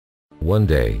One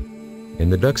day, in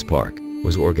the Ducks Park,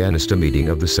 was organized a meeting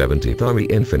of the 70th Army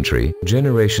Infantry,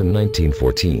 Generation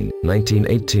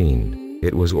 1914-1918.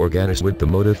 It was organized with the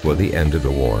motive for the end of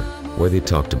the war, where they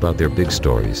talked about their big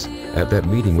stories. At that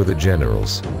meeting were the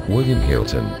generals, William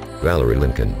Hilton, Valerie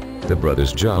Lincoln, the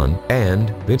brothers John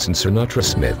and Vincent Sinatra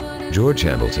Smith, George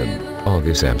Hamilton,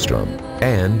 August Armstrong,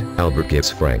 and Albert Gibbs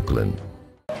Franklin.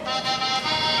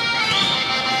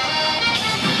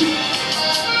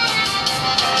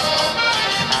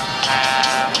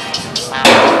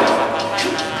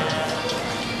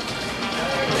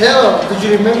 Hello, do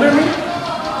you remember me?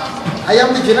 I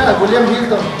am the General William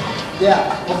Hilton,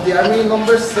 of the Army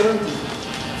number 70,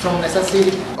 from Nesa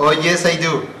City. Oh yes, I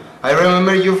do. I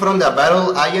remember you from the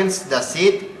battle against the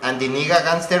Cid and the Niga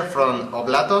gangster from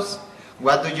Oblatos.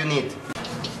 What do you need?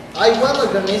 I want to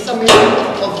organize a meeting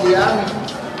of the Army.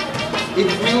 It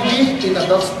will be in the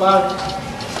Ducks Park.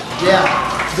 Yeah,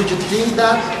 do you think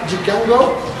that you can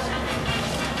go?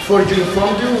 For you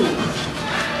inform you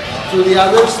to the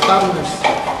other partners.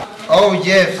 Oh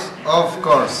yes, of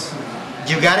course.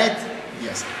 You got it?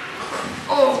 Yes.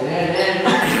 Oh!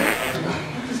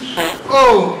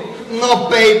 Oh! No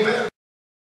paper!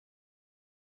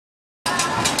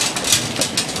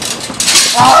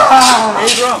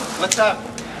 Hey bro, what's up?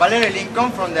 Valerio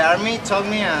Lincoln from the army told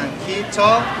me, and he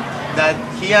told that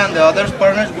he and the other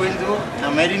partners will do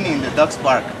a meeting in the Ducks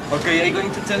Park. Okay, I'm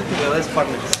going to tell to the other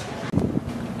partners.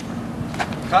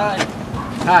 Hi.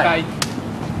 Hi.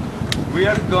 We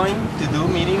are going to do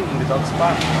meeting in the Ducks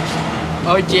Park.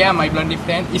 Oh yeah, my blondie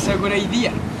friend, it's a good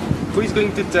idea. Who is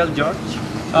going to tell George?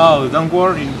 Oh, don't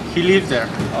worry, he lives there.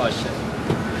 Oh shit.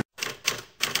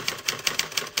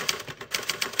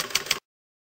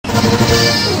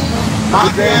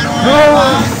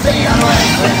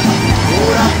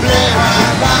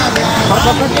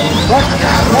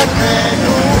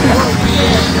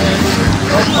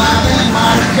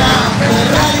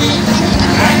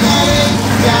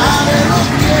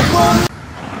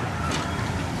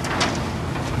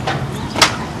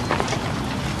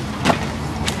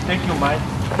 Thank you, Mike.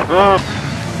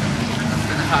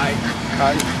 Hi.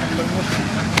 Hi.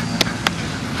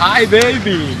 Hi,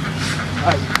 baby.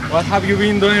 Hi. What have you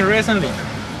been doing recently?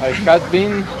 I have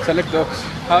been select dogs.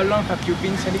 How long have you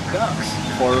been selling dogs?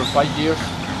 For 5 years.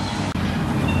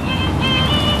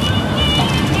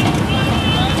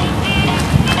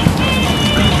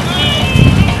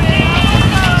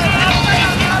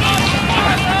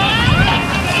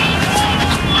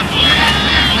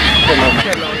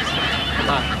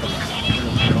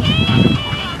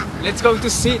 Let's go to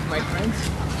sit, my friends.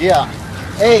 Yeah.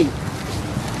 Hey.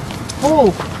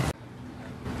 Oh.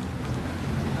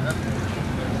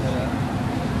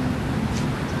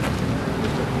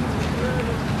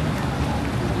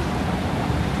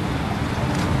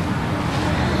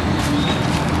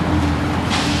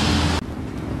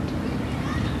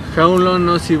 How long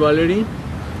no see Valerie?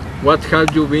 What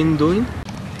have you been doing?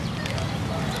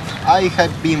 I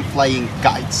have been flying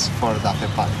kites for the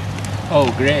park.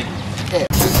 Oh, great.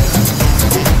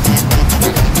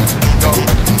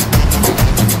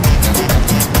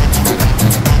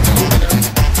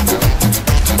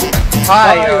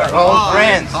 Hi, our old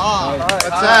friends.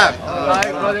 What's up?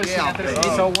 Hi, brothers.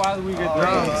 It's so wild we get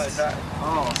drinks.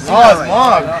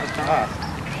 Smog.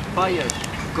 Fire.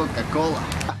 Coca-Cola.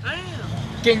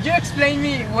 Can you explain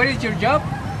me what is your job?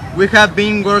 We have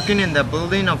been working in the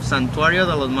building of Santuario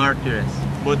de los Mártires.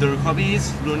 But their hobby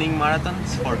is running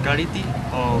marathons for charity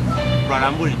of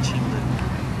Raramburi children.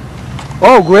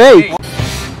 Oh, great.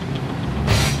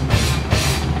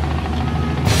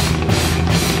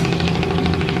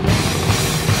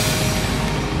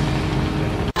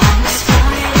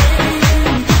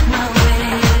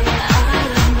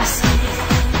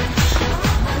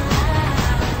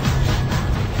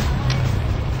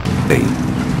 Hey,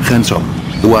 handsome,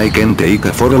 do I can take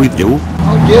a photo with you?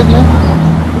 Oh, yeah.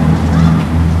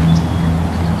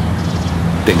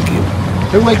 Thank you.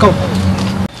 You're welcome.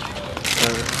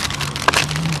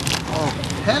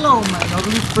 Hello, my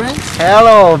lovely friends.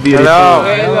 Hello, beautiful.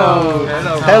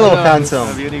 Hello, handsome.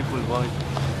 A beautiful boy.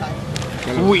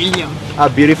 William. A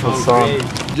beautiful song.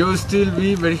 You still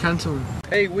be very handsome.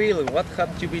 Hey Will, what have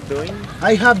you been doing?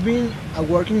 I have been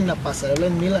working in a pasarela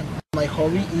in Milan. My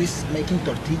hobby is making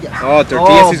tortillas. Oh,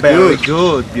 tortillas is very good.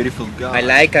 good, beautiful guy. I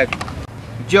like it.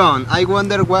 John, I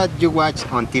wonder what you watch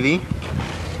on TV?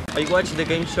 I watch the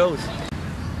game shows.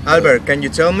 Albert, can you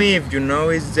tell me if you know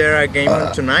is there a game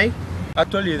on tonight?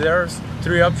 Actually, there's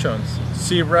 3 options.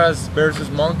 Zebras versus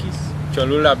monkeys,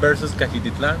 Cholula versus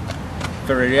Cajititlan,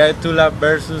 Ferrería de Tula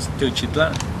versus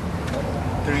Teuchitlan.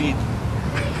 3.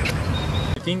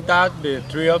 think that the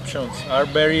three options are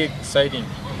very exciting,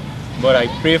 but I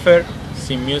prefer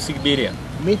see music video.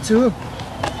 Me too.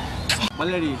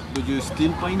 Valerie, do you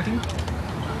still painting?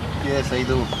 Yes, I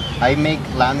do. I make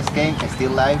landscape,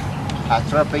 still life,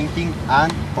 abstract painting,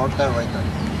 and portrait rhetoric.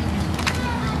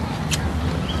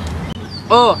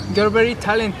 Oh, you're very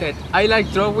talented. I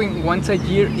like drawing once a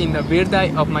year in the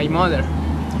birthday of my mother.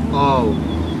 Oh,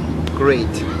 great.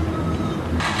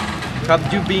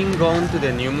 Have you been going to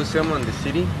the new museum on the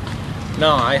city?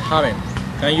 No, I haven't.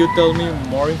 Can you tell me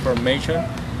more information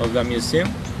of the museum?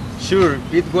 Sure,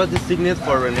 it was designed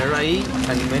for René Rai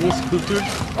and many sculptures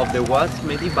of the was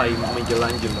made by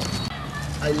Michelangelo.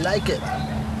 I like it.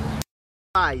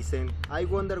 Eisen, I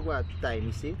wonder what time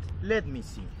is it? Let me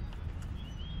see.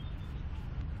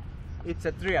 It's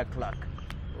at 3 o'clock.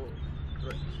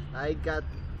 I got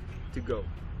to go.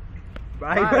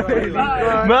 Bye, Valerie.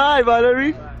 Bye,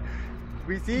 Valerie.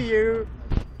 We see you.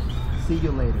 See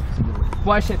you later.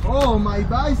 Watch it. Oh, my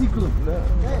bicycle.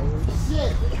 Hey,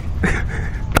 shit.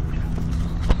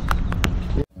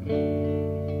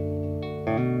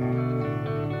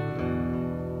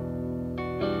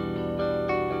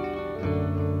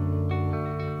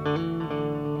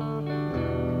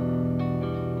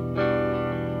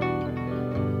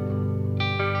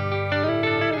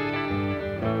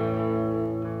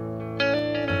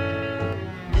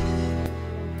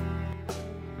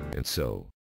 And so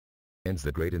ends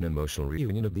the great and emotional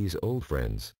reunion of these old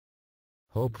friends.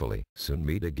 Hopefully, soon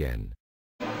meet again.